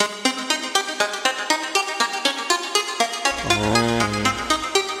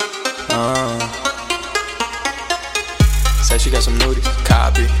she got some nudie,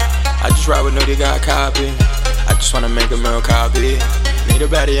 copy. I just ride with nudie, got copy. I just wanna make a meal, copy. Need a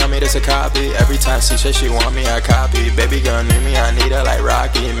baddie on me, that's a copy. Every time she says she want me, I copy. Baby girl need me, I need her like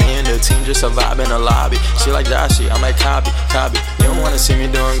Rocky. Me and the team just survive in the lobby. She like Joshy, I'm like copy. You don't wanna see me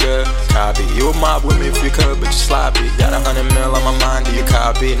doing good, copy. You would mob with me if you could, but you sloppy. Got 100 mil on my mind, do you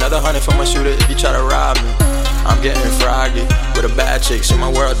copy? Another 100 for my shooter if you try to rob me. I'm getting froggy with a bad chick, she my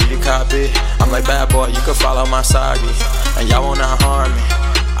world, do you copy? I'm like bad boy, you can follow my soggy, and y'all will not harm me.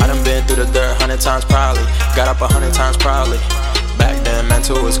 I done been through the dirt 100 times probably, got up 100 times probably. Back then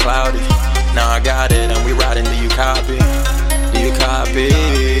mental was cloudy, now I got it and we riding, do you copy? Do you copy?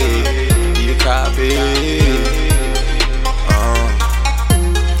 Do you copy?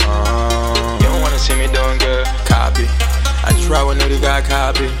 You don't wanna see me doing good, copy. I just ride with nudie, got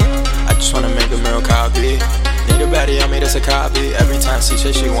copy. I just wanna make a meal, copy. Need a baddie on me, that's a copy. Every time she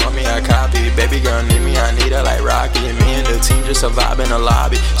says she want me, I copy. Baby girl need me, I need her like Rocky. And me and the team just survive in the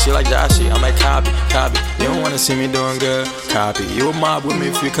lobby. She like Joshy, I'm like copy. You don't wanna see me doing good, copy. You would mob with me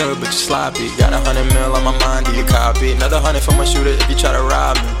if you could, but you sloppy. Got 100 mil on my mind, do you copy? Another 100 for my shooter if you try to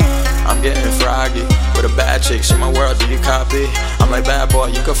rob me. I'm getting froggy with a bad chick, she my world, do you copy? I'm like bad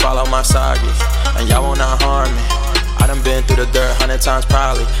boy, you can follow my soggy, and y'all will not harm me. I done been through the dirt 100 times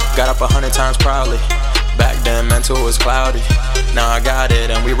probably, got up 100 times probably. Back then mental was cloudy, now I got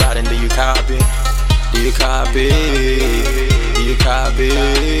it and we riding, do you copy? Do you copy? Do you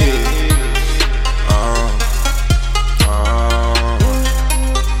copy?